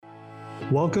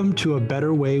Welcome to A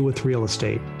Better Way with Real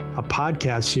Estate, a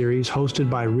podcast series hosted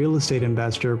by real estate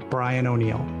investor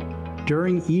Bantom-O'Neill.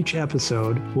 During each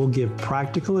episode, we'll give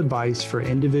practical advice for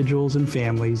individuals and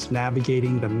families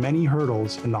navigating the many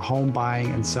hurdles in the home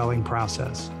buying and selling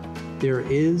process. There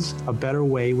is a better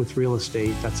way with real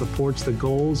estate that supports the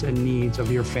goals and needs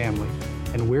of your family,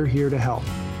 and we're here to help.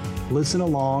 Listen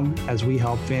along as we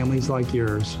help families like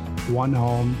yours, one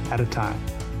home at a time.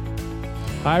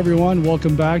 Hi, everyone.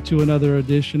 Welcome back to another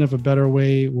edition of A Better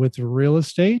Way with Real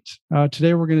Estate.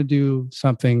 Today, we're going to do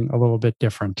something a little bit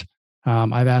different.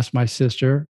 I've asked my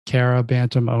sister, Cara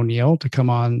Bantom-O'Neill, to come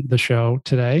on the show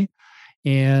today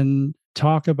and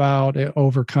talk about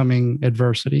overcoming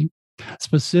adversity,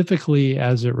 specifically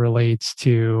as it relates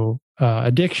to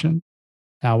addiction.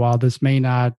 Now, while this may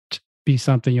not be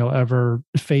something you'll ever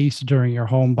face during your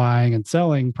home buying and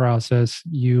selling process,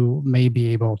 you may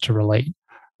be able to relate.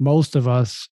 Most of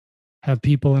us have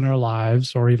people in our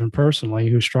lives, or even personally,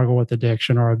 who struggle with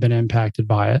addiction or have been impacted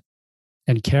by it.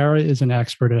 And Cara is an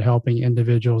expert at helping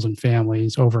individuals and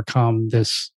families overcome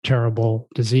this terrible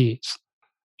disease.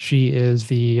 She is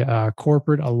the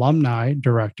corporate alumni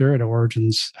director at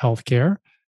Origins Healthcare,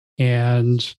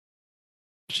 and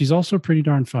she's also pretty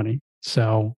darn funny.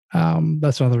 So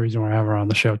that's another reason we're having her on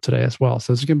the show today as well.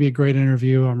 So this is going to be a great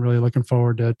interview. I'm really looking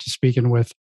forward to speaking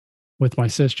with my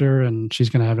sister, and she's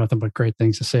going to have nothing but great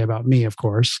things to say about me, of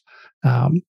course.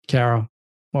 Cara,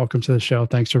 welcome to the show.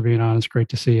 Thanks for being on. It's great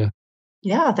to see you.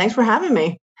 Yeah, thanks for having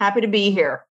me. Happy to be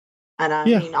here. And I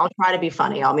mean, I'll try to be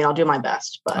funny. I'll do my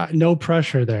best. But no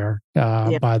pressure there,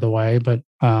 by the way. But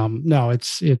no,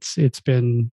 it's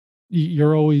been.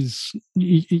 You're always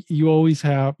you always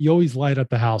light up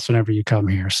the house whenever you come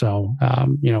here. So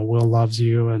Will loves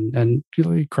you, and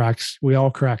he cracks. We all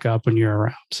crack up when you're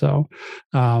around. So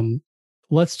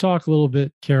let's talk a little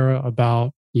bit, Cara,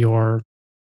 about your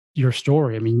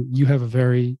story. I mean, you have a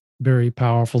very, very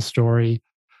powerful story.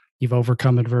 You've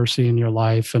overcome adversity in your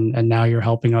life, and now you're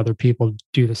helping other people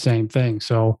do the same thing.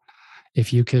 So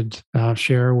if you could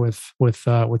share with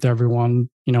everyone,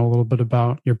 a little bit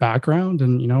about your background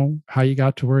and, how you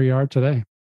got to where you are today.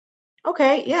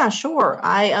 Okay. Yeah, sure.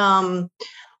 How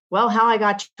I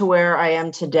got to where I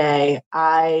am today,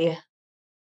 I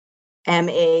am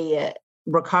a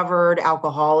recovered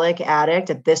alcoholic addict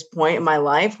at this point in my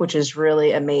life, which is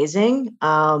really amazing.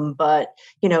 But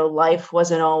life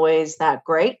wasn't always that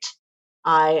great.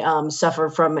 I suffered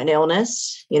from an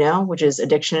illness, which is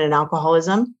addiction and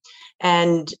alcoholism.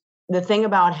 And the thing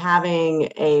about having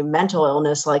a mental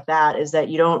illness like that is that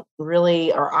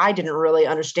I didn't really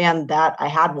understand that I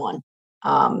had one.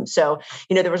 So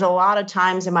there was a lot of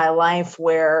times in my life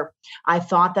where I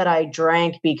thought that I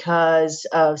drank because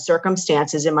of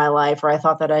circumstances in my life, or I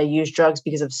thought that I used drugs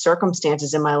because of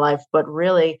circumstances in my life. But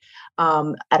really,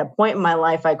 at a point in my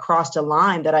life, I crossed a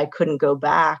line that I couldn't go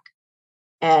back,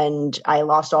 and I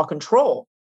lost all control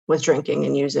with drinking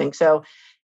and using. So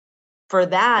for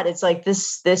that, it's like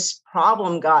this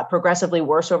problem got progressively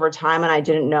worse over time, and I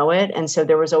didn't know it. And so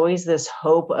there was always this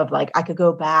hope of like, I could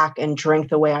go back and drink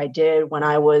the way I did when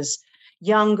I was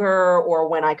younger, or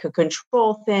when I could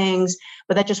control things,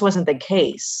 but that just wasn't the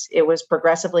case. It was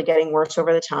progressively getting worse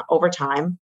over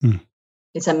time.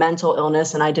 It's a mental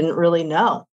illness, and I didn't really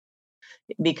know,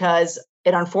 because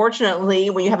unfortunately,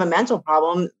 when you have a mental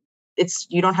problem,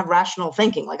 you don't have rational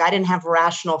thinking. Like I didn't have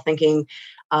rational thinking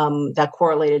that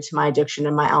correlated to my addiction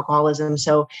and my alcoholism.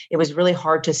 So it was really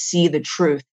hard to see the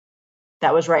truth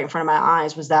that was right in front of my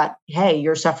eyes, was that, hey,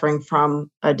 you're suffering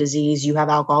from a disease, you have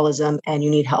alcoholism, and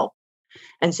you need help.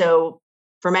 And so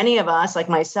for many of us, like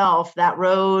myself, that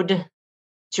road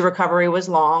to recovery was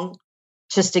long,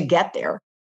 just to get there.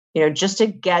 Just to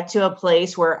get to a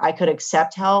place where I could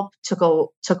accept help took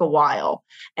a while.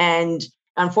 And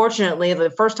unfortunately, the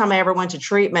first time I ever went to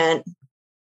treatment,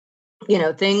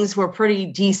 things were pretty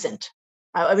decent.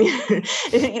 I mean,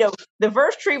 the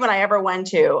first treatment I ever went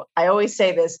to, I always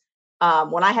say this,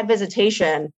 when I had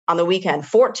visitation on the weekend,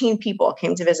 14 people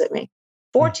came to visit me.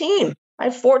 14. I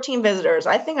had 14 visitors.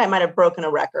 I think I might have broken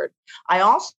a record. I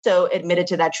also admitted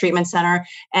to that treatment center,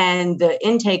 and the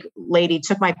intake lady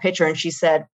took my picture and she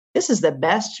said, "This is the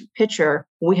best picture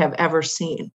we have ever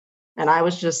seen." And I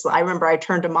remember I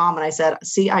turned to Mom and I said,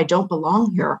 "See, I don't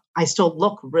belong here. I still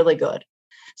look really good."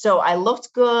 So I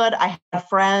looked good. I had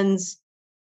friends,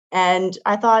 and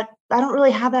I thought, I don't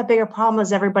really have that big a problem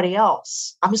as everybody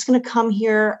else. I'm just going to come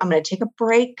here. I'm going to take a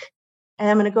break, and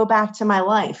I'm going to go back to my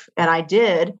life. And I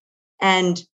did.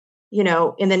 And,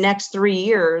 in the next 3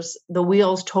 years, the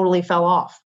wheels totally fell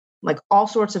off. Like all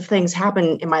sorts of things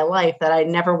happened in my life that I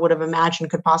never would have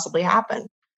imagined could possibly happen.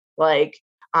 Like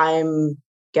I'm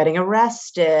getting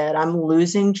arrested. I'm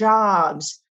losing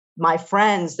jobs. My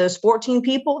friends, those 14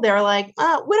 people, they're like, we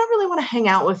don't really want to hang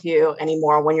out with you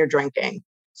anymore when you're drinking.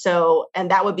 So,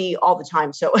 and that would be all the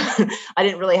time. So I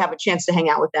didn't really have a chance to hang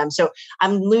out with them. So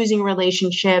I'm losing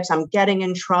relationships. I'm getting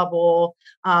in trouble.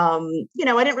 I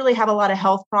didn't really have a lot of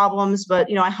health problems, but,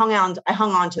 I hung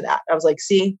on to that. I was like,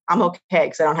 see, I'm okay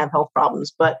because I don't have health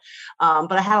problems, but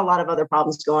I had a lot of other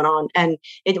problems going on. And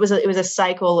it was a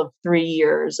cycle of 3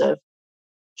 years of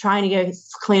trying to get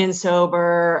clean and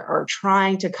sober, or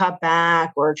trying to cut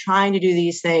back, or trying to do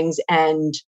these things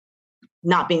and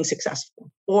not being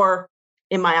successful, or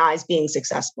in my eyes being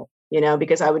successful,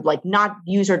 because I would like not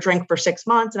use or drink for 6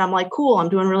 months. And I'm like, cool, I'm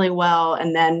doing really well.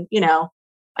 And then,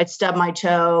 I'd stub my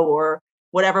toe or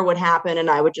whatever would happen. And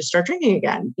I would just start drinking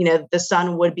again. The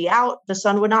sun would be out, the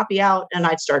sun would not be out, and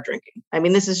I'd start drinking. I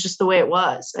mean, this is just the way it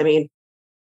was. I mean,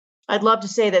 I'd love to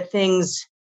say that things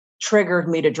triggered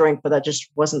me to drink, but that just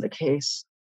wasn't the case.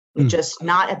 It just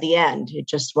not at the end. It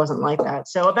just wasn't like that.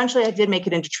 So eventually I did make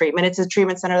it into treatment. It's a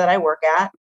treatment center that I work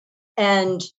at.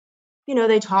 And,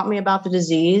 they taught me about the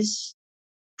disease.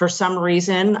 For some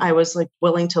reason, I was like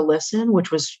willing to listen,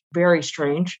 which was very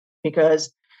strange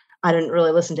because I didn't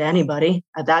really listen to anybody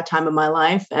at that time of my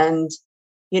life. And,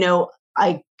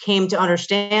 I came to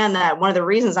understand that one of the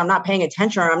reasons I'm not paying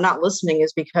attention or I'm not listening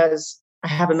is because I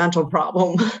have a mental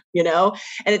problem, and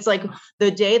it's like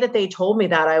the day that they told me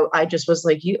that, I just was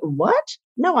like, you, what?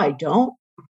 No, I don't.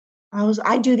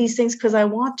 I do these things because I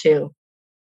want to.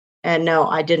 And no,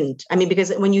 I didn't. I mean,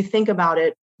 because when you think about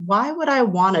it, why would I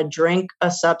want to drink a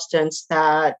substance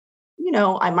that,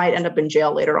 I might end up in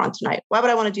jail later on tonight? Why would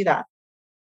I want to do that?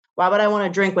 Why would I want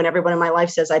to drink when everyone in my life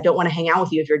says, I don't want to hang out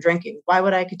with you if you're drinking? Why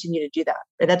would I continue to do that?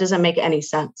 That doesn't make any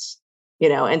sense,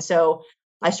 And so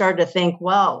I started to think,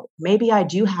 well, maybe I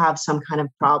do have some kind of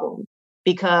problem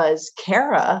because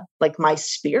Cara, like my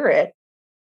spirit,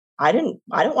 I don't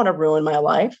want to ruin my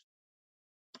life.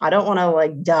 I don't want to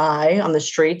like die on the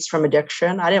streets from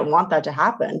addiction. I didn't want that to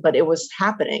happen, but it was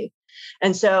happening.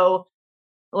 And so,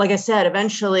 like I said,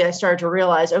 eventually I started to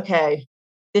realize, okay,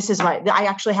 I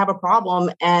actually have a problem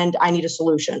and I need a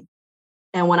solution.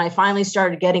 And when I finally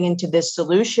started getting into this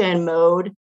solution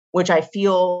mode, which I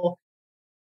feel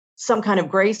some kind of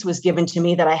grace was given to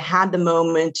me, that I had a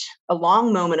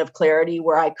long moment of clarity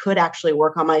where I could actually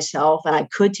work on myself and I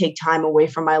could take time away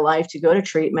from my life to go to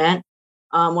treatment.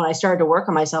 When I started to work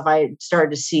on myself, I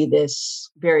started to see this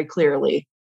very clearly.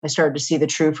 I started to see the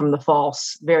true from the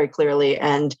false very clearly.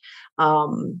 And,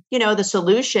 the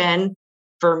solution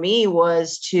for me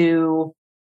was to,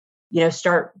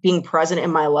 start being present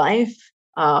in my life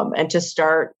and to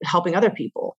start helping other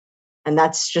people. And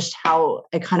that's just how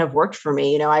it kind of worked for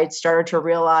me. I started to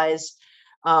realize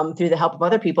through the help of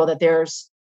other people that there's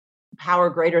power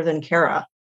greater than Cara.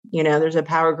 There's a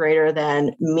power greater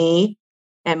than me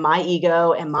and my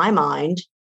ego and my mind.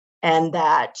 And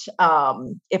that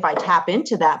if I tap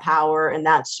into that power and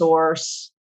that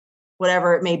source,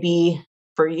 whatever it may be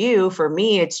for you, for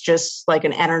me, it's just like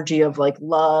an energy of like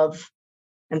love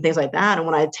and things like that. And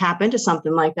when I tap into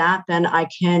something like that, then I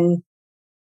can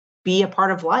be a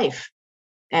part of life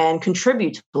and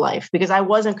contribute to life, because I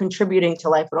wasn't contributing to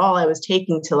life at all. I was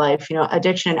taking to life.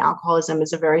 Addiction and alcoholism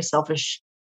is a very selfish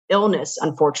illness,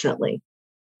 unfortunately.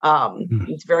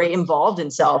 It's very involved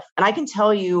in self. And I can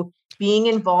tell you, being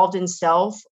involved in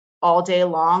self all day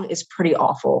long is pretty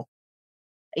awful.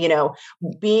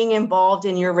 Being involved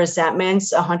in your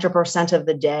resentments 100% of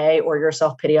the day, or your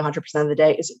self-pity 100% of the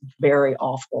day, is very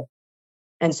awful.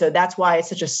 And so that's why it's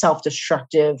such a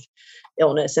self-destructive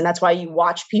illness. And that's why you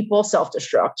watch people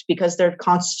self-destruct, because they're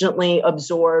constantly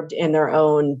absorbed in their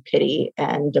own pity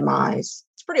and demise.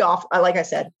 It's pretty awful. Like I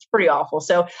said, it's pretty awful.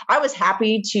 So I was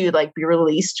happy to like be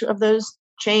released of those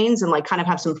chains and like kind of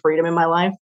have some freedom in my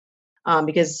life,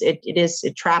 because it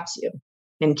traps you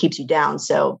and keeps you down.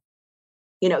 So,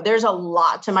 there's a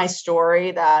lot to my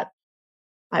story that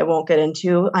I won't get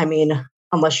into. I mean,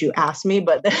 unless you ask me,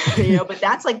 but but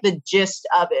that's like the gist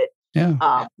of it.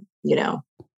 Yeah.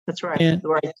 That's where I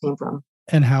came from.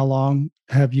 And how long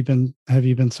have you been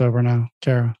sober now,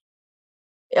 Cara?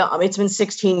 Yeah, it's been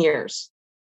 16 years,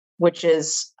 which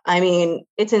is,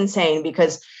 it's insane,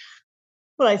 because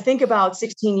when I think about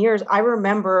 16 years, I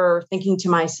remember thinking to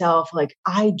myself, like,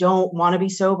 I don't want to be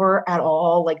sober at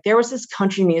all. Like, there was this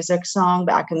country music song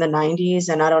back in the 90s,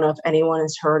 and I don't know if anyone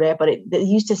has heard it, but it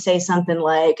used to say something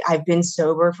like, I've been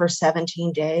sober for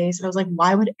 17 days. And I was like,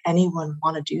 why would anyone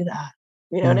want to do that?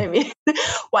 You know what I mean?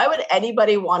 Why would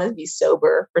anybody want to be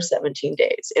sober for 17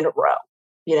 days in a row?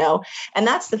 And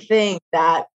that's the thing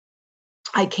that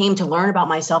I came to learn about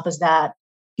myself, is that,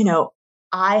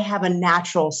 I have a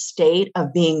natural state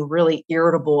of being really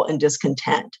irritable and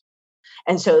discontent.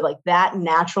 And so like that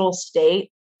natural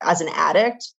state as an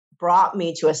addict brought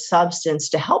me to a substance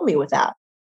to help me with that.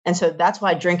 And so that's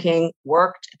why drinking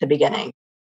worked at the beginning,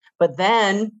 but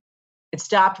then it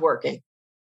stopped working.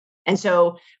 And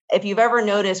so if you've ever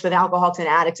noticed with alcoholics and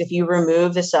addicts, if you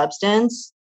remove the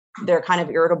substance, they're kind of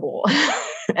irritable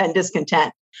and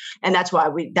discontent. And that's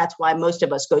why most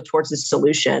of us go towards this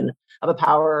solution of a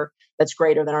power that's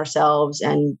greater than ourselves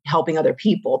and helping other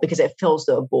people, because it fills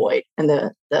the void and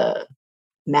the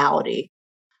malady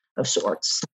of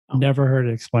sorts. Never heard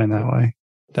it explained that way.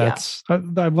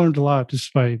 I've learned a lot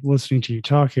just by listening to you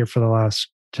talk here for the last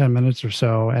 10 minutes or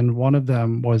so. And one of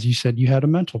them was, you said you had a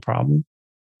mental problem.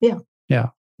 Yeah. Yeah.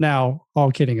 Now,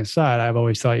 all kidding aside, I've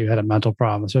always thought you had a mental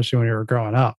problem, especially when you were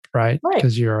growing up, right?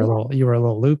 Because you were a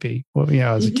little loopy,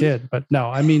 as a kid. But no,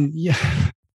 I mean, yeah,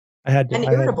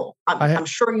 irritable. I'm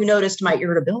sure you noticed my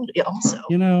irritability also.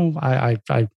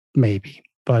 I maybe,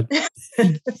 but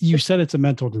you said it's a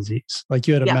mental disease. Like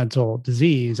you had a mental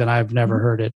disease, and I've never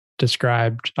heard it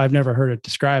described. I've never heard it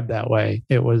described that way.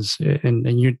 It was,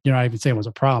 and you're not even saying it was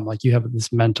a problem. Like you have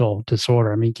this mental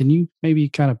disorder. I mean, can you maybe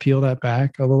kind of peel that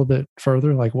back a little bit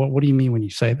further? Like what do you mean when you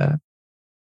say that?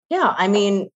 Yeah. I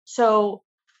mean, so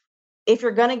if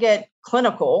you're going to get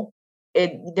clinical,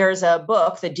 there's a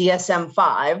book, the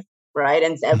DSM-5, right?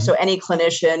 And so any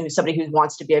clinician somebody who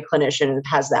wants to be a clinician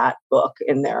has that book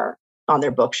on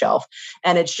their bookshelf.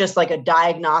 And it's just like a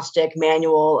diagnostic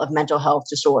manual of mental health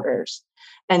disorders.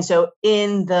 And so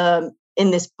in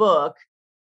this book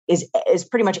is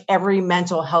pretty much every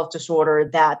mental health disorder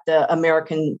that the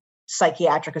American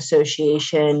Psychiatric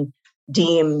Association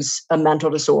deems a mental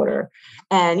disorder.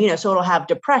 And, so it'll have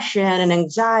depression and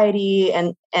anxiety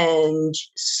and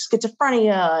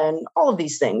schizophrenia and all of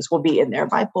these things will be in there,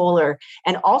 bipolar.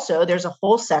 And also there's a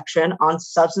whole section on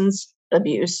substance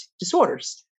abuse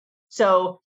disorders.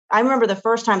 So I remember the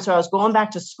first time, so I was going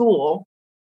back to school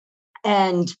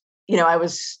and, I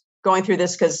was going through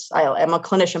this because I'm a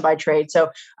clinician by trade. So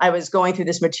I was going through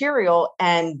this material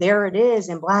and there it is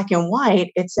in black and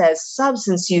white. It says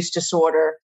substance use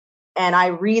disorder. And I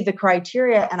read the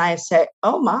criteria and I say,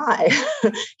 oh my,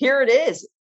 here it is.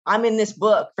 I'm in this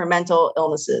book for mental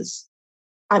illnesses.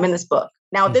 I'm in this book.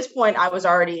 Now, at this point, I was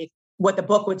already what the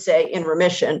book would say in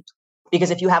remission,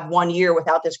 because if you have 1 year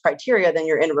without this criteria, then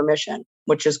you're in remission,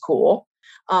 which is cool.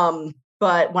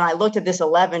 But when I looked at these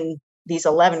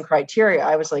 11 criteria,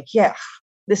 I was like, yeah,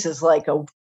 this is like a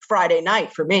Friday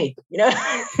night for me. You know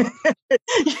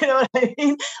what I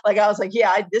mean? Like, I was like,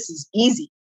 yeah, this is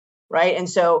easy. Right. And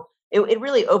so it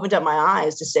really opened up my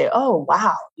eyes to say, oh,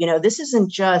 wow, this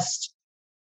isn't just,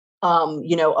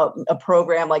 a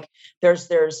program. Like there's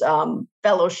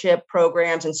fellowship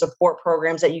programs and support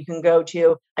programs that you can go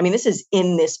to. I mean, this is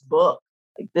in this book.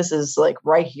 Like, this is like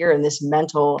right here in this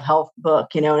mental health book.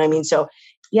 You know what I mean? So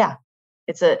yeah,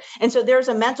 and so there's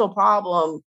a mental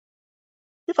problem.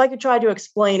 If I could try to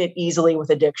explain it easily with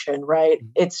addiction, right?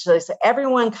 It's just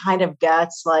everyone kind of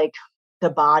gets like the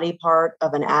body part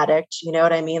of an addict. You know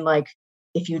what I mean? Like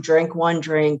if you drink one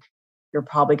drink, you're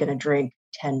probably going to drink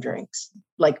 10 drinks.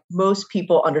 Like most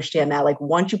people understand that. Like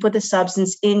once you put the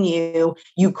substance in you,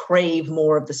 you crave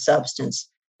more of the substance.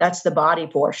 That's the body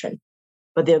portion.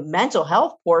 But the mental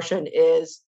health portion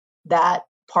is that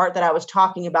part that I was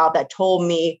talking about that told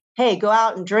me, hey, go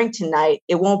out and drink tonight.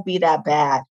 It won't be that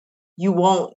bad. You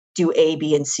won't do A,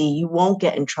 B, and C. You won't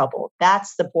get in trouble.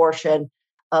 That's the portion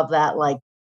of that like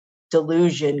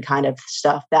delusion kind of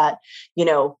stuff that,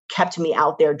 kept me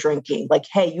out there drinking. Like,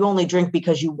 hey, you only drink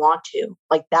because you want to.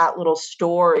 Like that little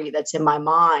story that's in my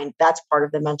mind, that's part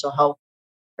of the mental health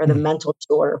or the mental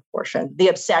disorder portion, the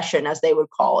obsession, as they would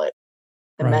call it,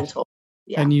 the mental.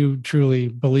 Yeah. And you truly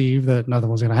believe that nothing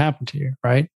was going to happen to you,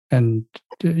 right? And,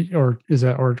 or is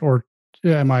that, or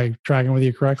am I tracking with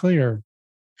you correctly? Or,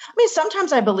 I mean,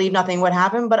 sometimes I believe nothing would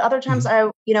happen, but other times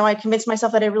I convinced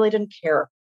myself that I really didn't care.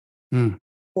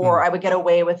 Or I would get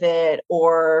away with it,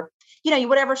 or,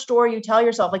 whatever story you tell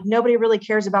yourself, like nobody really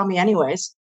cares about me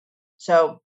anyways.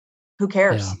 So who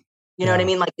cares? Yeah. You know what I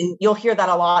mean? Like you'll hear that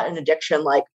a lot in addiction,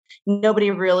 like nobody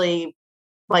really,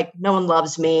 like no one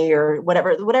loves me or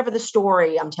whatever the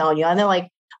story I'm telling you. And then like,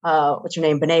 what's her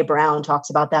name? Brene Brown talks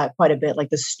about that quite a bit, like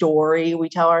the story we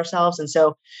tell ourselves. And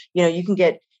so, you can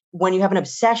get, when you have an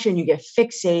obsession, you get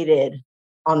fixated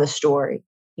on the story.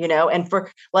 And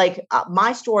for like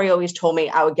my story always told me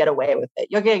I would get away with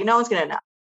it. Okay, no one's going to know.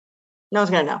 No one's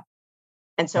going to know.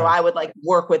 And so I would like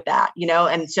work with that,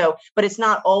 and so, but it's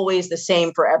not always the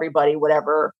same for everybody,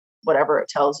 whatever it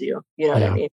tells you, what I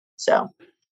mean? So.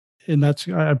 And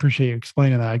I appreciate you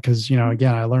explaining that because,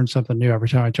 again, I learned something new every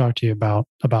time I talk to you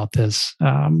about this.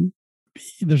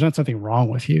 There's not something wrong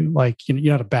with you. Like,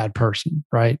 you're not a bad person,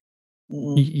 right?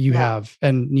 You No. have,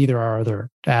 and neither are other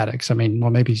addicts. I mean,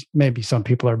 well, maybe some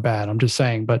people are bad. I'm just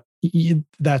saying, but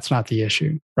that's not the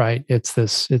issue, right? It's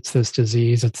this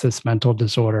disease. It's this mental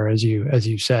disorder, as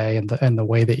you say, and the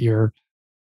way that you're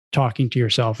talking to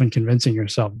yourself and convincing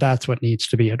yourself, that's what needs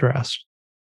to be addressed.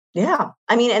 Yeah.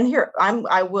 I mean, and here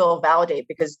I will validate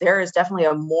because there is definitely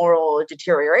a moral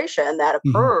deterioration that Mhm.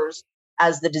 occurs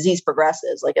as the disease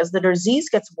progresses. Like as the disease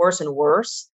gets worse and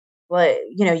worse, like,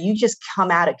 you just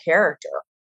come out of character.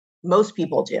 Most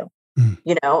people do,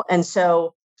 Mm. and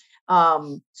so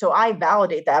I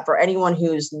validate that for anyone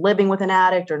who's living with an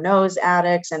addict or knows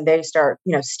addicts and they start,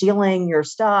 stealing your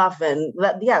stuff. And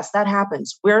yes, that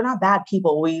happens. We're not bad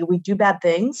people. We do bad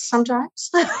things sometimes,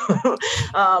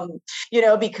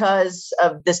 because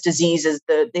of this disease is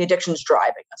the addiction's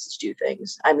driving us to do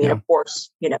things. I mean, Yeah. of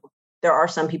course, there are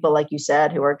some people, like you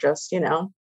said, who are just,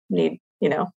 need,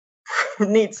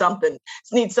 need something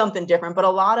different. But a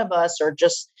lot of us are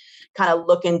just kind of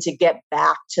looking to get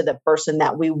back to the person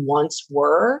that we once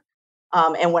were.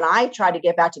 And when I tried to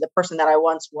get back to the person that I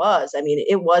once was, I mean,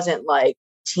 it wasn't like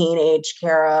teenage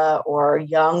Cara or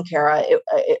young Cara,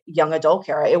 young adult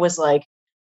Cara. It was like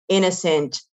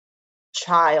innocent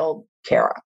child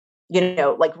Cara,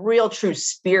 like real true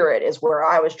spirit is where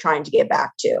I was trying to get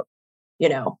back to,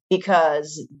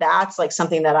 because that's like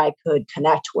something that I could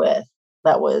connect with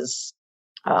that was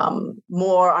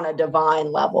more on a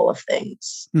divine level of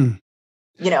things. Mm.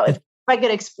 If I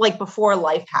could like before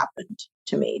life happened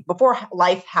to me, before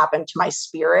life happened to my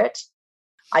spirit,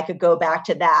 I could go back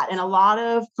to that. And a lot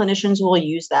of clinicians will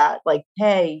use that. Like,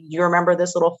 hey, you remember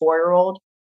this little 4-year-old,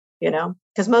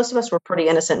 because most of us were pretty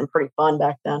innocent and pretty fun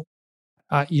back then.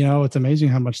 It's amazing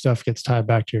how much stuff gets tied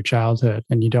back to your childhood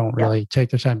and you don't Yeah. really take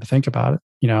the time to think about it.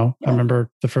 I Yeah. remember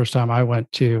the first time I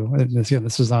went to, and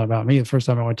this is not about me. The first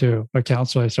time I went to a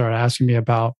counselor, they started asking me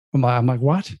about, I'm like,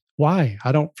 what? Why?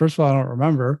 First of all, I don't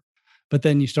remember, but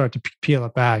then you start to peel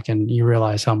it back and you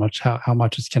realize how much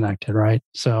it's connected. Right.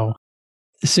 So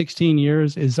 16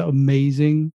 years is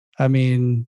amazing. I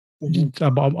mean, Mhm.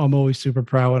 I'm always super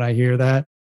proud when I hear that.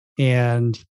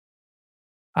 And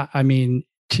I mean,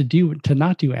 to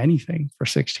not do anything for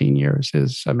 16 years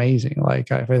is amazing. Like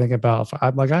if I think about,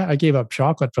 I gave up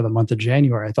chocolate for the month of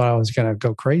January. I thought I was going to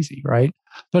go crazy, right?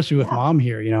 Especially with Yeah. mom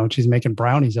here, she's making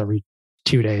brownies every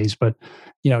 2 days. But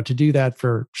to do that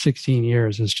for 16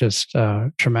 years is just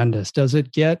tremendous. Does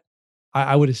it get?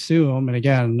 I would assume, and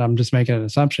again, I'm just making an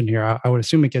assumption here. I would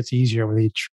assume it gets easier with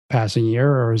each passing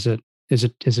year, or is it? Is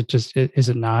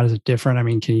it not? Is it different? I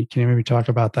mean, can you maybe talk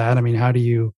about that? I mean, how do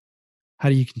you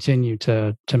continue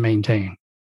to maintain?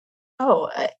 Oh,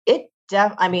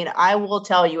 I mean, I will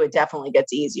tell you it definitely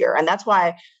gets easier. And that's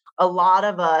why a lot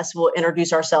of us will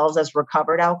introduce ourselves as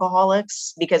recovered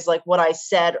alcoholics because like what I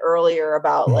said earlier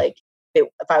about Mm. like if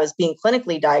I was being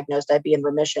clinically diagnosed, I'd be in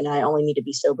remission and I only need to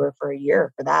be sober for a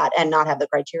year for that and not have the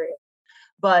criteria.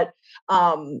 But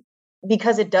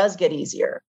because it does get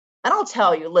easier. And I'll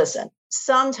tell you, listen,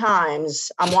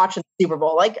 sometimes I'm watching the Super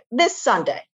Bowl, like this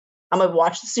Sunday, I'm gonna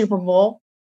watch the Super Bowl.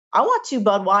 I want 2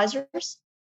 Budweisers.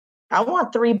 I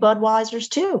want 3 Budweisers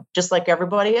too, just like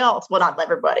everybody else. Well, not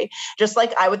everybody, just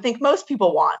like I would think most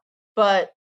people want.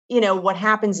 But, what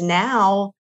happens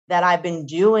now that I've been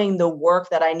doing the work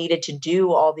that I needed to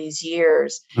do all these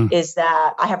years Mm. is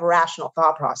that I have a rational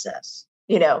thought process,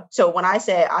 So when I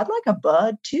say I'd like a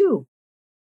Bud too,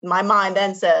 my mind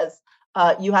then says,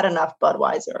 you had enough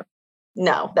Budweiser.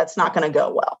 No, that's not going to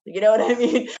go well. You know what I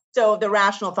mean? So the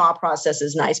rational thought process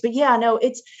is nice. But yeah, no,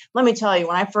 let me tell you,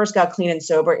 when I first got clean and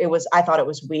sober, I thought it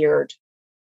was weird.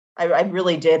 I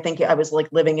really did think I was like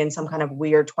living in some kind of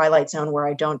weird twilight zone where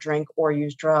I don't drink or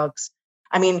use drugs.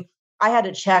 I mean, I had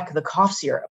to check the cough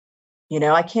syrup.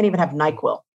 I can't even have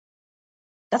NyQuil.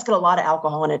 That's got a lot of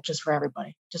alcohol in it just for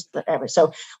everybody,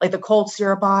 so like the cold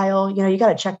syrup aisle, you got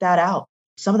to check that out.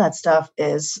 Some of that stuff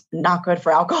is not good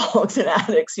for alcoholics and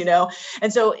addicts,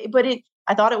 and so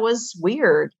I thought it was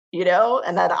weird,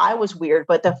 and that I was weird.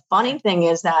 But the funny thing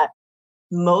is that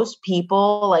most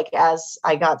people, like as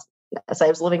I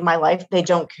was living my life, they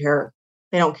don't care.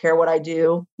 They don't care what I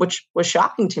do, which was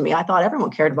shocking to me. I thought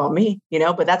everyone cared about me,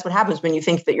 but that's what happens when you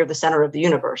think that you're the center of the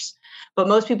universe. But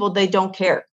most people, they don't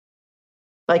care.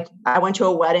 Like I went to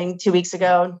a wedding 2 weeks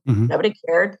ago. Mm-hmm. Nobody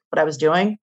cared what I was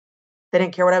doing. They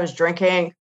didn't care what I was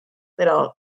drinking. They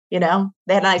don't, they had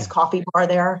a nice coffee bar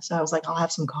there. So I was like, I'll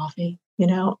have some coffee,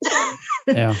 Yeah.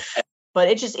 But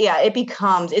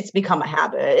it's become a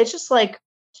habit. It's just like,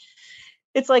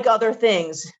 it's like other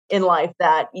things in life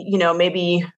that,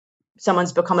 maybe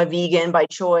someone's become a vegan by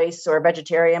choice or a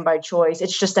vegetarian by choice.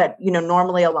 It's just that,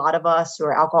 normally a lot of us who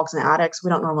are alcoholics and addicts, we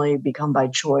don't normally become by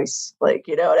choice. Like,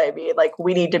 you know what I mean? Like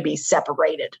we need to be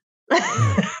separated.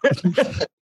 Yeah.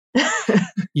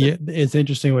 Yeah, it's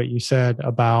interesting what you said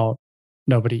about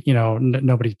nobody,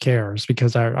 nobody cares,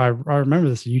 because I remember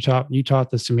this. You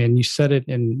taught this to me, and you said it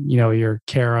in, your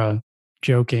Cara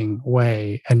joking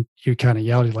way, and you kind of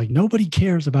yelled like, nobody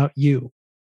cares about you,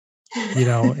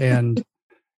 and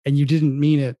you didn't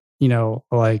mean it,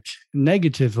 like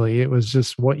negatively. It was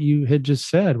just what you had just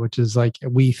said, which is like,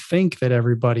 we think that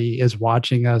everybody is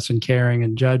watching us and caring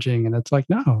and judging. And it's like,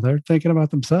 no, they're thinking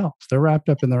about themselves. They're wrapped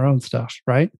up in their own stuff.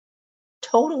 Right.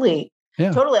 Totally.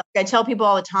 Yeah. Totally. Like I tell people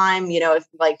all the time, if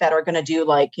like that are going to do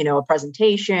like, a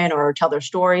presentation or tell their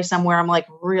story somewhere, I'm like,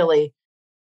 really,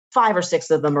 5 or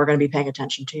 6 of them are going to be paying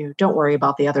attention to you. Don't worry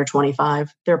about the other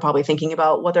 25. They're probably thinking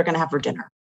about what they're going to have for dinner.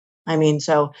 I mean,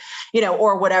 so,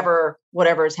 or whatever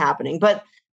is happening. But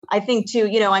I think too,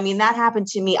 that happened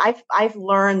to me. I've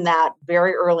learned that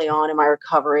very early on in my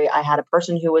recovery. I had a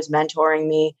person who was mentoring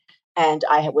me, and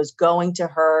I was going to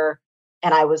her,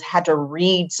 and had to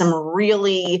read some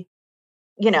really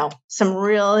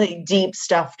deep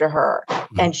stuff to her.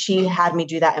 And she had me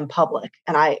do that in public.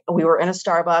 And we were in a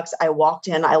Starbucks. I walked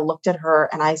in, I looked at her,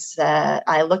 and I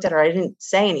didn't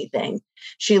say anything.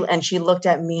 She looked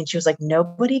at me, and she was like,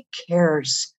 nobody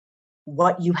cares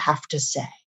what you have to say.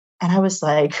 And I was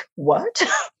like, what?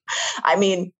 I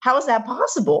mean, how is that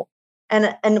possible?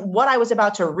 And what I was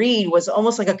about to read was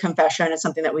almost like a confession. It's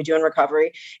something that we do in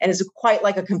recovery, and it's quite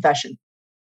like a confession,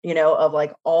 of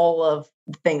like all of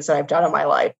the things that I've done in my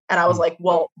life. And I was like,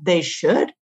 well, they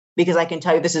should, because I can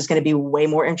tell you this is going to be way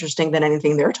more interesting than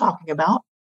anything they're talking about.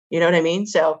 You know what I mean?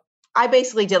 So I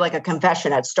basically did like a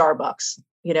confession at Starbucks,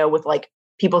 with like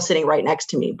people sitting right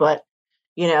next to me. But,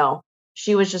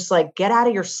 she was just like, get out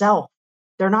of yourself.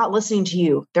 They're not listening to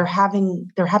you. They're having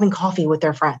coffee with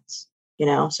their friends,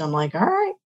 So I'm like, all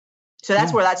right. So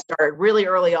that's where that started really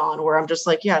early on, where I'm just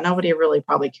like, yeah, nobody really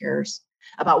probably cares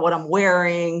about what I'm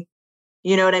wearing.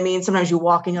 You know what I mean? Sometimes you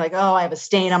walk in, you're like, oh, I have a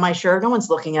stain on my shirt. No one's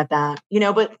looking at that,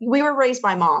 but we were raised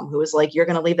by mom who was like, you're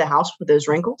going to leave the house with those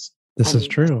wrinkles. This is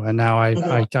true. And now I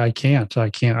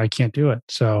can't do it.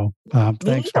 So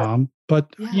thanks, Mom. But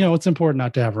it's important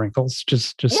not to have wrinkles,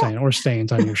 just saying, or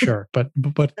stains on your shirt, but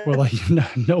we're like,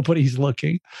 nobody's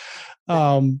looking.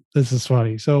 This is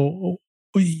funny. So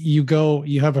you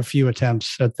have a few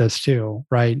attempts at this too,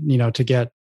 right?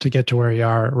 To get to where you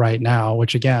are right now,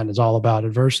 which again is all about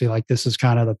adversity. Like this is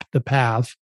kind of the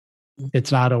path.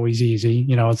 It's not always easy.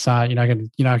 It's not, you're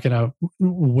not going to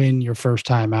win your first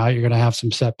time out. You're going to have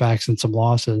some setbacks and some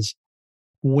losses.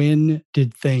 When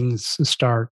did things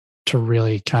start to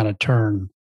really kind of turn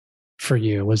for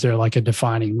you? Was there like a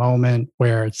defining moment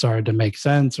where it started to make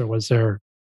sense, or was there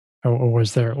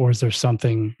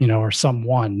something, or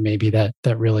someone maybe that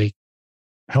really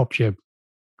helped you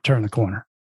turn the corner?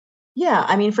 Yeah,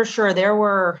 I mean, for sure, there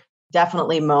were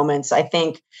definitely moments. I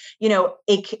think,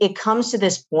 it comes to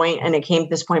this point, and it came to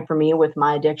this point for me with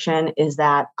my addiction, is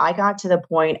that I got to the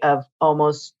point of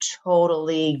almost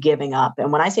totally giving up.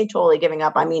 And when I say totally giving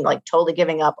up, I mean like totally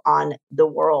giving up on the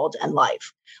world and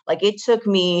life. Like it took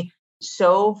me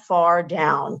so far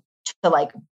down to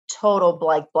like total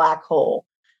like black hole.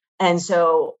 And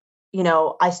so,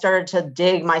 I started to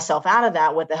dig myself out of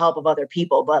that with the help of other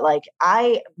people. But like,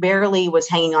 I barely was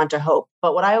hanging on to hope.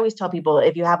 But what I always tell people,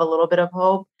 if you have a little bit of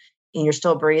hope and you're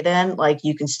still breathing, like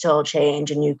you can still change,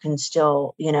 and you can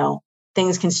still,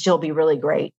 things can still be really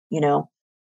great,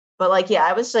 But like, yeah,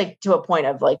 I was like to a point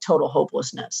of like total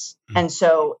hopelessness. And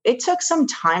so it took some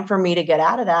time for me to get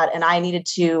out of that. And I needed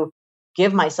to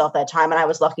give myself that time. And I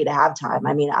was lucky to have time.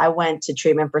 I mean, I went to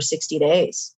treatment for 60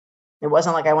 days. It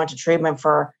wasn't like I went to treatment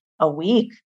for a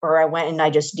week, or I went and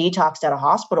I just detoxed at a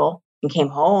hospital and came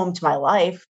home to my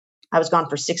life. I was gone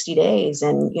for 60 days.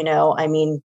 And, I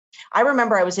mean, I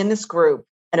remember I was in this group,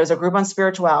 and it was a group on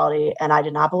spirituality, and I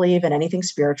did not believe in anything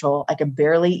spiritual. I could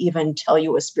barely even tell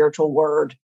you a spiritual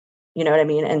word. You know what I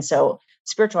mean? And so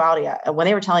spirituality, when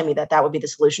they were telling me that would be the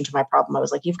solution to my problem, I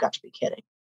was like, you've got to be kidding.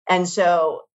 And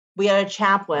so we had a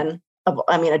chaplain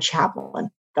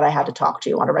that I had to talk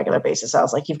to on a regular basis. I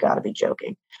was like, you've got to be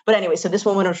joking. But anyway, so this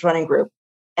woman was running group,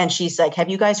 and she's like, have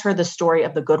you guys heard the story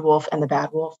of the good wolf and the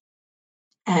bad wolf?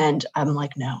 And I'm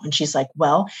like, no. And she's like,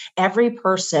 well, every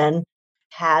person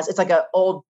it's like an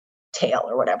old tale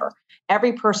or whatever.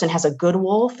 Every person has a good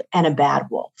wolf and a bad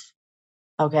wolf.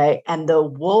 Okay. And the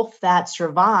wolf that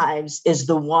survives is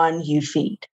the one you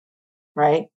feed.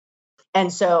 Right.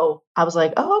 And so I was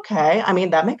like, oh, okay. I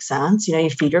mean, that makes sense. You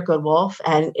feed your good wolf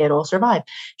and it'll survive.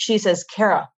 She says,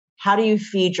 Cara, what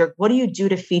do you do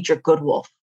to feed your good wolf?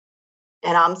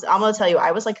 And I'm going to tell you,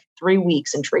 I was like 3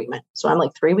 weeks in treatment. So I'm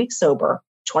like 3 weeks sober,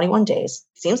 21 days.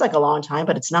 Seems like a long time,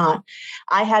 but it's not.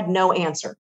 I had no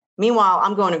answer. Meanwhile,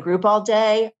 I'm going to group all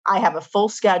day. I have a full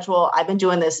schedule. I've been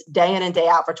doing this day in and day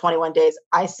out for 21 days.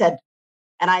 I said,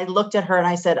 and I looked at her and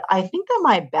I said, I think that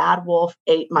my bad wolf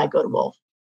ate my good wolf.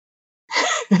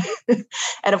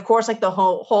 And of course, like the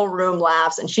whole room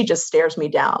laughs and she just stares me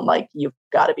down like, you've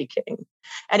got to be kidding.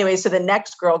 Anyway, so the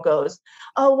next girl goes,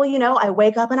 oh, well, I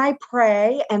wake up and I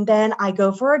pray and then I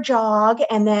go for a jog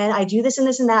and then I do this and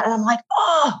this and that. And I'm like,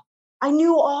 oh, I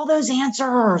knew all those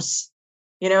answers.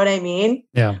 You know what I mean?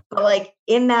 Yeah. But like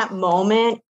in that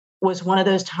moment was one of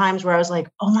those times where I was like,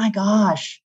 oh my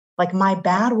gosh, like my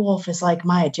bad wolf is like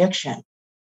my addiction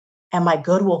and my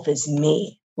good wolf is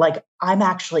me. Like I'm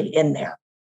actually in there,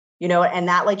 and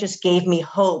that like just gave me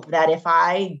hope that if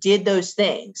I did those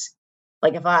things,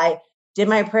 like if I did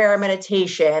my prayer and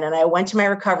meditation and I went to my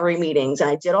recovery meetings and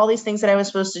I did all these things that I was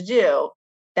supposed to do,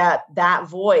 that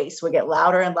voice would get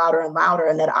louder and louder and louder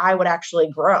and that I would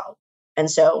actually grow. And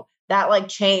so that like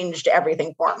changed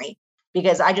everything for me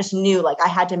because I just knew like I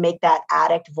had to make that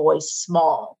addict voice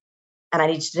small and I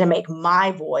needed to make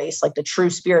my voice, like the true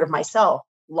spirit of myself,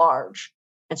 large.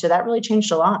 And so that really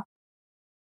changed a lot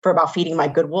for about feeding my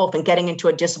good wolf and getting into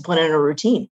a discipline and a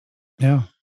routine. Yeah.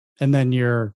 And then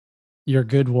your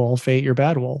good wolf ate your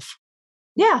bad wolf.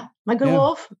 Yeah. My good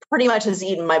wolf pretty much has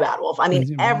eaten my bad wolf. I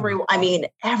mean,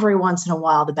 every once in a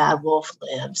while the bad wolf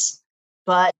lives.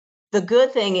 But the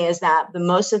good thing is that the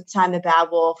most of the time the bad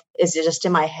wolf is just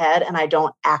in my head and I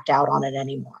don't act out on it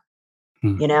anymore. I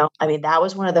mean, that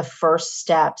was one of the first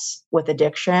steps with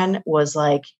addiction was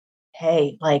like,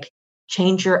 hey, like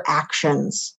change your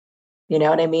actions. You know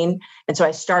what I mean? And so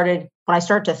when I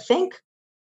started to think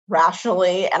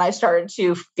rationally and I started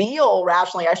to feel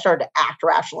rationally, I started to act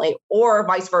rationally or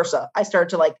vice versa. I started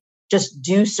to like just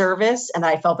do service and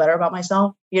I felt better about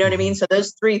myself. You know what I mean? So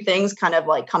those three things kind of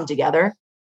like come together.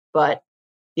 But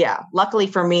yeah, luckily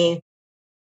for me,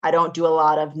 I don't do a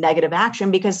lot of negative action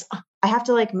because I have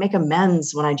to like make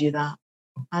amends when I do that.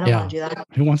 I don't want to do that.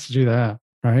 Who wants to do that?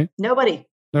 Right? Nobody.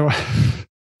 No.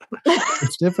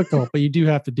 It's difficult, but you do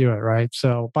have to do it, right?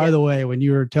 So, by the way, when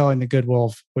you were telling the good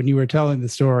wolf, when you were telling the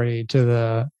story to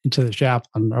the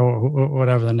chaplain or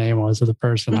whatever the name was of the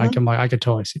person, I could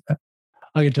totally see that.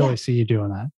 I could totally see you doing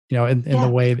that.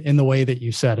 In the way that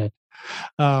you said it.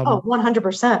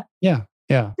 100%. Yeah.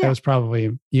 That was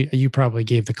probably you probably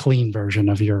gave the clean version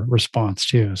of your response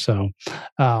too. So,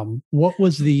 what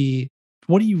do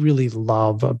you really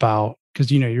love about, because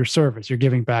your service, you're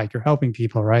giving back, you're helping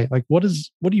people, right? Like what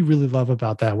do you really love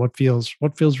about that? What feels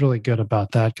really good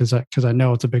about that? Because I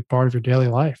know it's a big part of your daily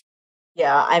life.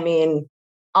 Yeah, I mean,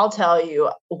 I'll tell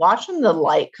you, watching the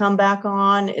light come back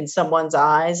on in someone's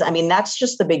eyes, I mean, that's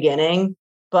just the beginning,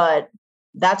 but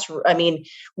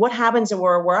what happens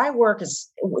where I work is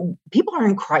people are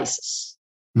in crisis.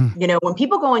 When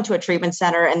people go into a treatment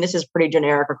center, and this is pretty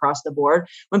generic across the board,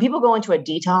 when people go into a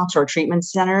detox or a treatment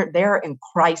center, they're in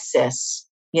crisis.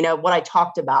 What I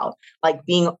talked about, like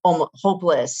being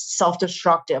hopeless,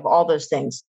 self-destructive, all those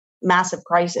things, massive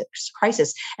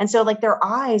crisis. And so like their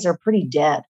eyes are pretty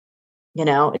dead.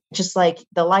 It's just like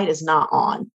the light is not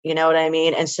on, you know what I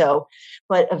mean? And so,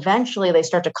 but eventually they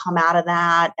start to come out of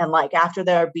that. And like, after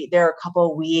they're a couple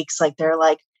of weeks, like they're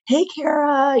like, hey,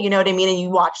 Cara, you know what I mean? And you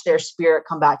watch their spirit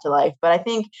come back to life. But I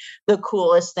think the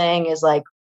coolest thing is like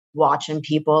watching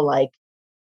people like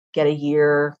get a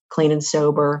year clean and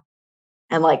sober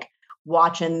and like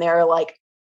watching their like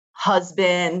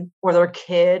husband or their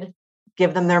kid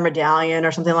give them their medallion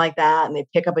or something like that. And they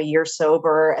pick up a year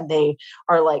sober and they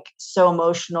are like so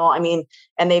emotional. I mean,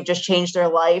 and they've just changed their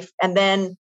life. And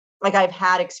then like I've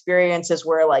had experiences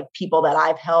where like people that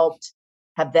I've helped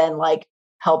have then like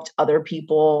helped other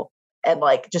people and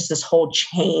like just this whole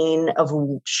chain of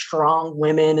strong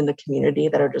women in the community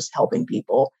that are just helping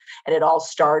people. And it all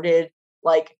started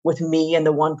like with me and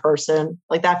the one person.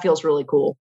 Like that feels really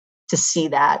cool to see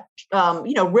that,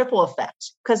 ripple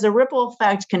effect, because the ripple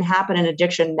effect can happen in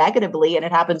addiction negatively and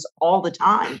it happens all the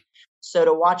time. So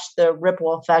to watch the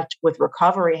ripple effect with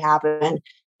recovery happen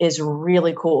is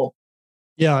really cool.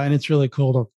 Yeah. And it's really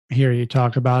cool to hear you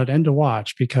talk about it and to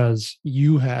watch, because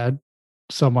you had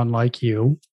someone like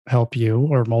you help you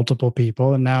or multiple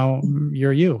people, and now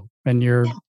you're you and you're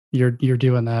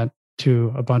doing that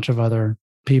to a bunch of other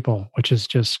people, which is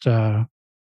just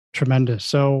tremendous.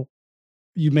 So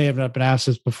you may have not been asked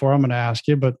this before. I'm going to ask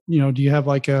you, but do you have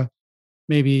like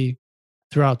maybe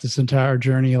throughout this entire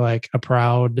journey, like a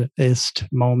proudest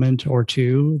moment or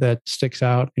two that sticks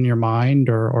out in your mind,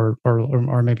 or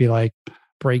maybe like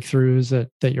breakthroughs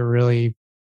that you're really,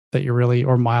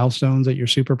 or milestones that you're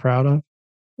super proud of?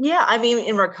 Yeah, I mean,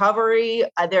 in recovery,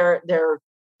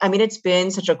 I mean, it's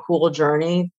been such a cool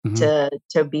journey Mm-hmm.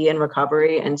 to be in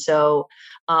recovery, and so,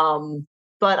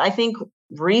 but I think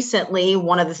recently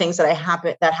one of the things that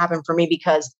happened for me,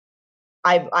 because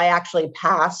I actually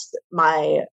passed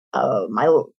my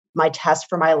test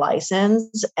for my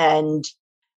license, and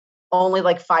only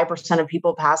like 5% of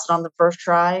people passed it on the first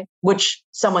try, which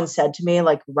someone said to me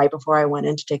like right before I went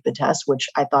in to take the test, which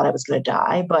I thought I was going to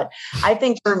die. But I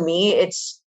think for me,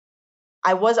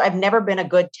 I've never been a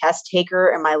good test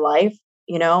taker in my life,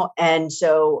 and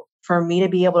so for me to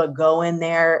be able to go in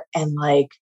there and like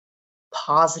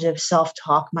positive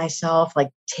self-talk myself,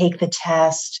 like take the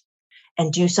test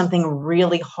and do something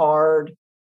really hard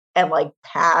and like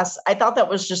pass. I thought that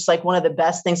was just like one of the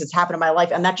best things that's happened in my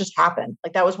life. And that just happened.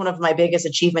 Like that was one of my biggest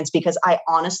achievements, because I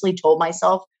honestly told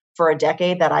myself for a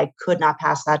decade that I could not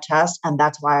pass that test. And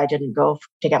that's why I didn't go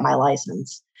to get my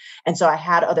license. And so I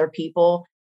had other people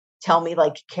tell me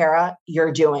like, Cara,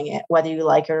 you're doing it. Whether you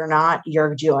like it or not,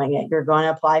 you're doing it. You're going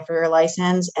to apply for your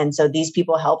license. And so these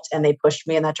people helped and they pushed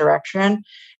me in that direction.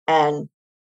 And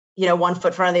one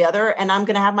foot in front of the other, and I'm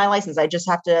going to have my license. I just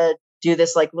have to do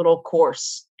this like little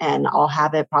course, and I'll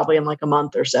have it probably in like a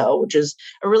month or so, which is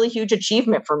a really huge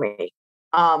achievement for me,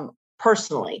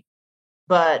 personally.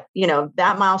 But,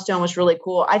 that milestone was really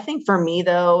cool. I think for me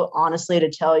though, honestly,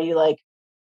 to tell you, like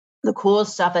the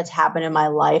coolest stuff that's happened in my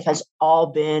life has all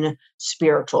been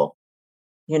spiritual.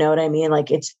 You know what I mean?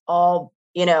 Like it's all,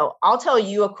 I'll tell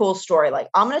you a cool story. Like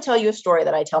I'm going to tell you a story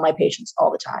that I tell my patients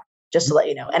all the time, just to let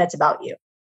you know, and it's about you.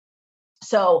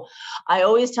 So I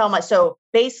always so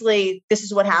basically this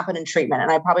is what happened in treatment.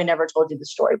 And I probably never told you the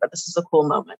story, but this is a cool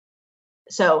moment.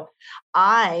 So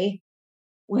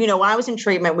when I was in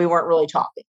treatment, we weren't really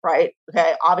talking, right?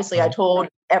 Okay. Obviously I told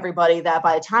everybody that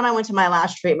by the time I went to my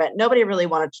last treatment, nobody really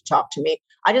wanted to talk to me.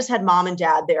 I just had mom and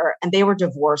dad there, and they were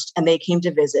divorced, and they came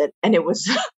to visit, and it was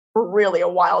really a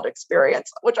wild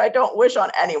experience, which I don't wish on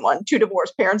anyone. Two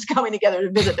divorced parents coming together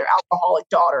to visit their alcoholic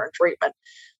daughter in treatment.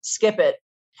 Skip it.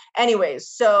 Anyways,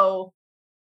 so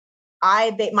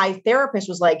my therapist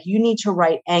was like, you need to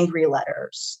write angry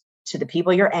letters to the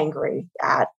people you're angry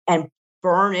at and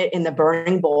burn it in the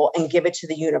burning bowl and give it to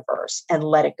the universe and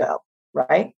let it go.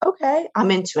 Right? Okay.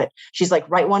 I'm into it. She's like,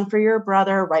 write one for your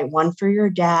brother, write one for your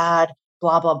dad,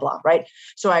 blah, blah, blah. Right.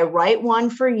 So I write one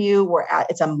for you.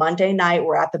 It's a Monday night.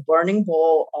 We're at the burning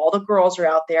bowl. All the girls are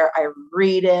out there. I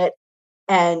read it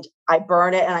and I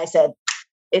burn it. And I said,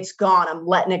 it's gone. I'm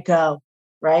letting it go.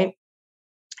 Right.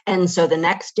 And so the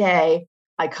next day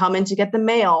I come in to get the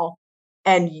mail,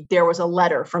 and there was a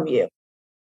letter from you.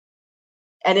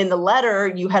 And in the letter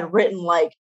you had written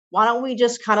like, why don't we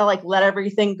just kind of like let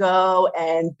everything go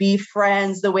and be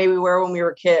friends the way we were when we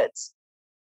were kids?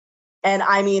 And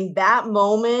I mean, that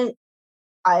moment,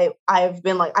 I've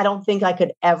been like, I don't think I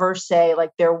could ever say like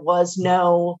there was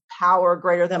no power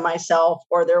greater than myself,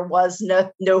 or there was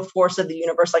no force of the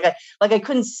universe. Like I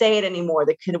couldn't say it anymore.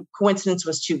 The coincidence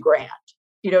was too grand.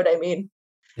 You know what I mean?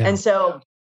 Yeah. And so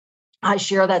I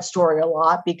share that story a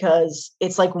lot because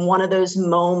it's like one of those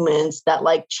moments that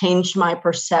like changed my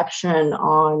perception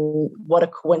on what a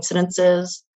coincidence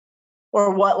is,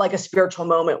 or what like a spiritual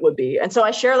moment would be. And so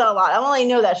I share that a lot. I only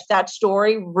know that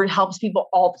story helps people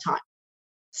all the time.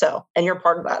 So, and you're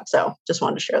part of that. So just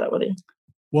wanted to share that with you.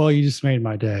 Well, you just made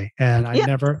my day. And I've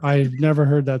never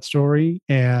heard that story.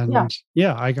 And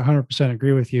yeah, I 100%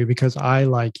 agree with you, because I,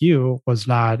 like you, was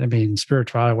not,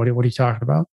 spirituality. What are you talking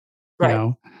about?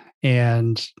 Right.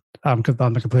 And I'm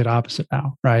the complete opposite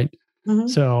now. Right. Mm-hmm.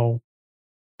 So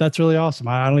that's really awesome.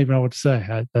 I don't even know what to say.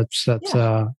 And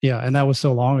that was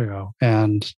so long ago.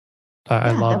 And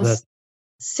I love that.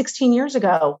 16 years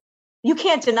ago. You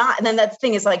can't deny. And then that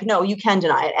thing is like, no, you can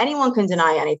deny it. Anyone can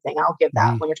deny anything. I'll give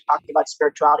that when you're talking about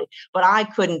spirituality. But I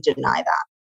couldn't deny that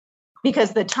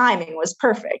because the timing was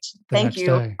perfect. Thank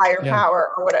you, higher power,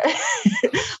 or whatever.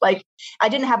 Like I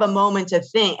didn't have a moment to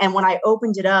think. And when I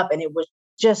opened it up, and it was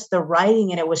just the writing,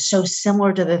 and it was so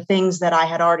similar to the things that I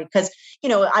had already, because,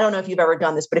 I don't know if you've ever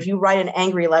done this, but if you write an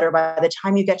angry letter, by the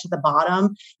time you get to the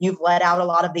bottom, you've let out a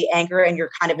lot of the anger and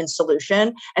you're kind of in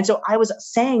solution. And so I was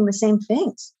saying the same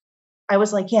things. I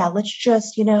was like, yeah, let's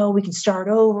just, we can start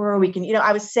over. We can,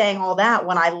 I was saying all that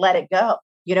when I let it go.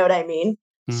 You know what I mean?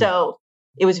 Mm. So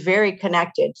it was very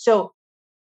connected. So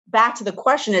back to the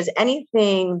question, is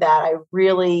anything that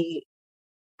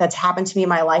that's happened to me in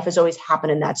my life has always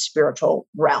happened in that spiritual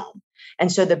realm.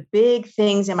 And so the big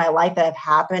things in my life that have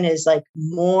happened is like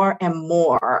more and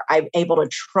more I'm able to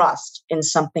trust in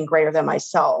something greater than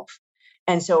myself.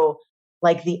 And so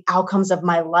like the outcomes of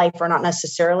my life are not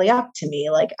necessarily up to me.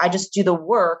 Like I just do the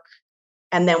work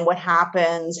and then what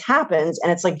happens, happens.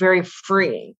 And it's like very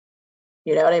freeing.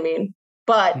 You know what I mean?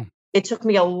 But it took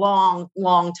me a long,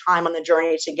 long time on the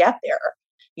journey to get there.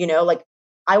 You know, like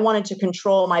I wanted to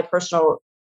control my personal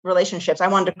relationships. I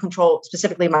wanted to control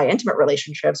specifically my intimate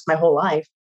relationships my whole life.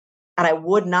 And I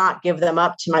would not give them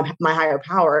up to my higher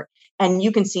power. And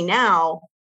you can see now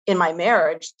in my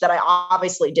marriage that I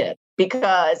obviously did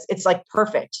because it's like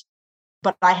perfect.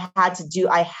 But I had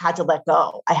to let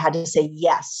go. I had to say,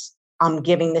 yes, I'm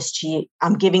giving this to you.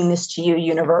 I'm giving this to you,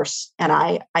 universe. And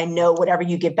I know whatever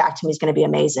you give back to me is going to be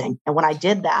amazing. And when I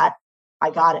did that, I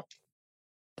got it.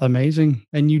 Amazing.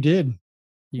 And you did.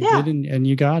 You did and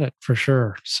you got it for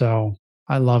sure. So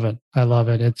I love it. I love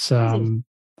it. It's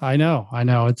I know.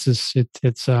 It's just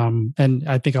it's and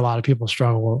I think a lot of people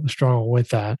struggle with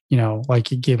that, you know, like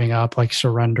giving up, like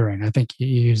surrendering. I think you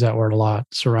use that word a lot,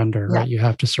 surrender, right? You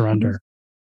have to surrender.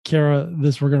 Cara,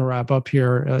 we're going to wrap up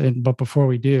here. But before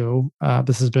we do,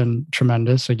 this has been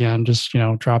tremendous. Again, just, you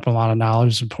know, dropping a lot of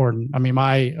knowledge is important. I mean,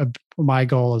 my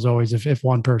goal is always if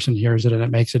one person hears it and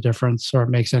it makes a difference or it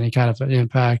makes any kind of an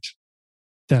impact,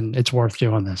 then it's worth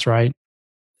doing this, right?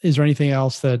 Is there anything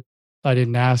else that I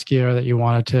didn't ask you or that you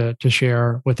wanted to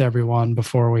share with everyone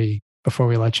before we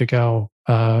let you go?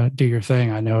 Do your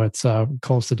thing. I know it's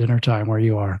close to dinner time where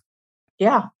you are.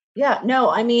 Yeah. No,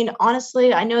 I mean,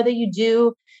 honestly, I know that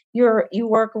you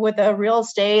work with real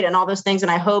estate and all those things.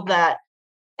 And I hope that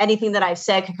anything that I've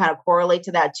said can kind of correlate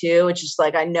to that too. It's just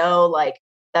like, I know like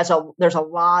there's a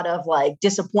lot of like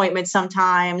disappointment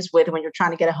sometimes with when you're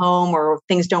trying to get a home or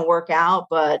things don't work out,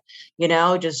 but you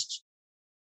know, just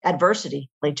adversity,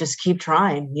 like just keep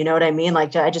trying. You know what I mean?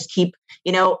 Like I just keep,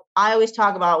 you know, I always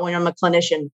talk about when I'm a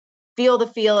clinician, feel the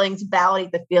feelings,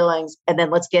 validate the feelings, and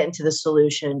then let's get into the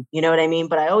solution. You know what I mean?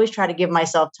 But I always try to give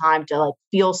myself time to like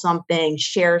feel something,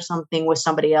 share something with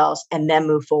somebody else, and then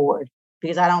move forward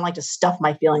because I don't like to stuff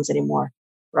my feelings anymore,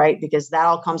 right? Because that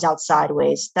all comes out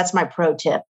sideways. That's my pro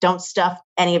tip. Don't stuff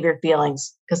any of your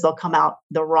feelings because they'll come out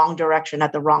the wrong direction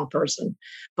at the wrong person.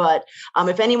 But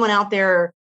if anyone out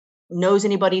there knows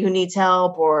anybody who needs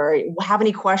help or have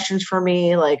any questions for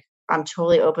me, like I'm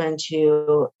totally open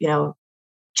to, you know,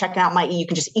 check out you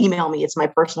can just email me. It's my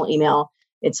personal email.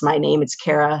 It's my name. It's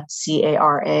Cara,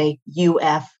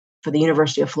 CARAUF for the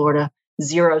University of Florida,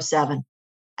 07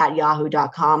 at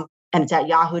yahoo.com. And it's at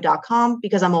yahoo.com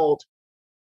because I'm old.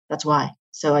 That's why.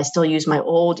 So I still use my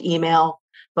old email,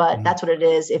 but that's what it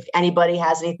is. If anybody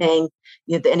has anything,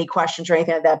 any questions or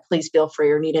anything like that, please feel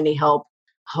free or need any help.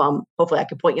 Hopefully I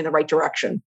can point you in the right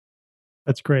direction.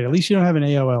 That's great. At least you don't have an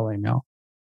AOL email.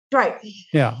 Right.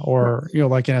 Yeah. Or, you know,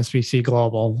 like an SVC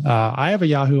Global. I have a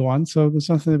Yahoo one, so there's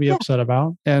nothing to be upset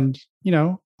about. And, you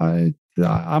know,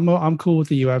 I'm cool with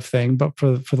the UF thing, but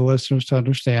for the listeners to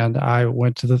understand, I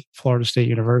went to the Florida State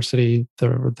University,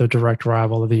 the direct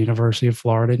rival of the University of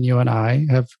Florida, and you and I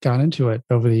have gone into it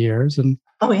over the years. And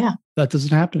that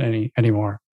doesn't happen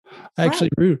anymore. I actually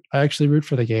root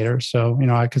for the Gators. So, you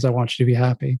know, because I want you to be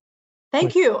happy.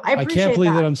 Thank you. I can't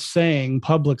believe that I'm saying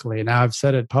publicly. Now I've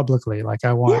said it publicly. Like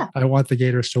I want the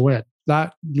Gators to win,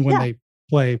 not when they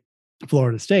play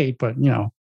Florida State, but you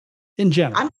know, in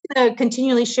general. I'm going to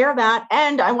continually share that,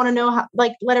 and I want to know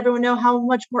let everyone know how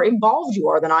much more involved you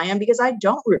are than I am because I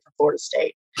don't root for Florida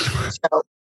State. So,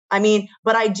 I mean,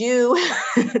 but I do,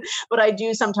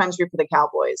 sometimes root for the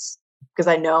Cowboys because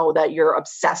I know that you're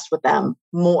obsessed with them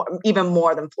even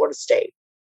more than Florida State.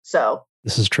 So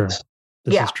this is true.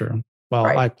 This is true. Well,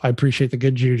 I appreciate the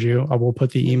good juju. I will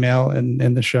put the email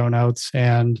in the show notes,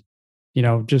 and you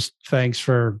know, just thanks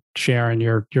for sharing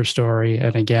your story.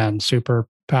 And again, super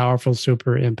powerful,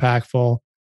 super impactful.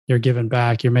 You're giving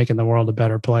back. You're making the world a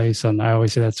better place. And I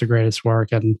always say that's the greatest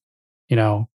work. And you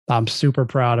know, I'm super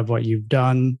proud of what you've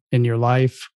done in your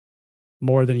life,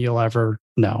 more than you'll ever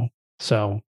know.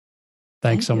 So,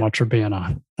 thanks so much for being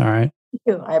on. All right.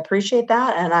 Thank you. I appreciate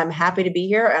that. And I'm happy to be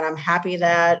here. And I'm happy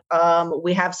that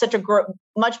we have such a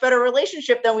much better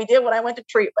relationship than we did when I went to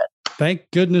treatment. Thank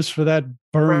goodness for that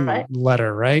burn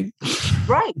letter, right?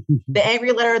 Right. The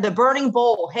angry letter, the burning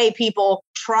bowl. Hey, people,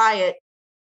 try it.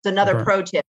 It's another pro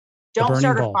tip. Don't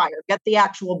start a fire. Get the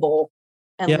actual bowl.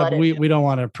 And we don't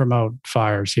want to promote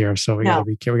fires here, so we got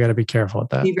to be careful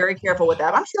with that. Be very careful with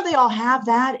that. I'm sure they all have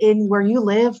that in where you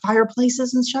live,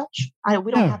 fireplaces and such.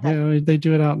 We don't have that. Yeah, they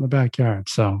do it out in the backyard.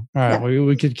 So, all right,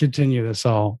 we could continue this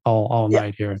all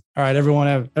night here. All right, everyone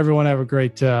have a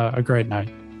great night.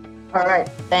 All right,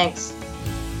 thanks.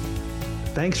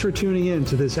 Thanks for tuning in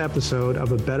to this episode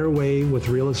of A Better Way with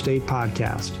Real Estate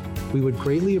podcast. We would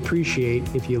greatly appreciate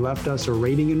if you left us a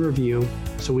rating and review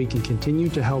so we can continue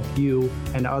to help you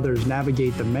and others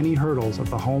navigate the many hurdles of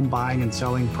the home buying and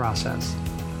selling process.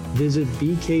 Visit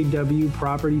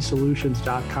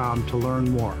bkwpropertysolutions.com to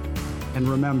learn more. And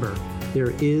remember,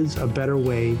 there is a better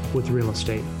way with real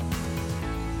estate.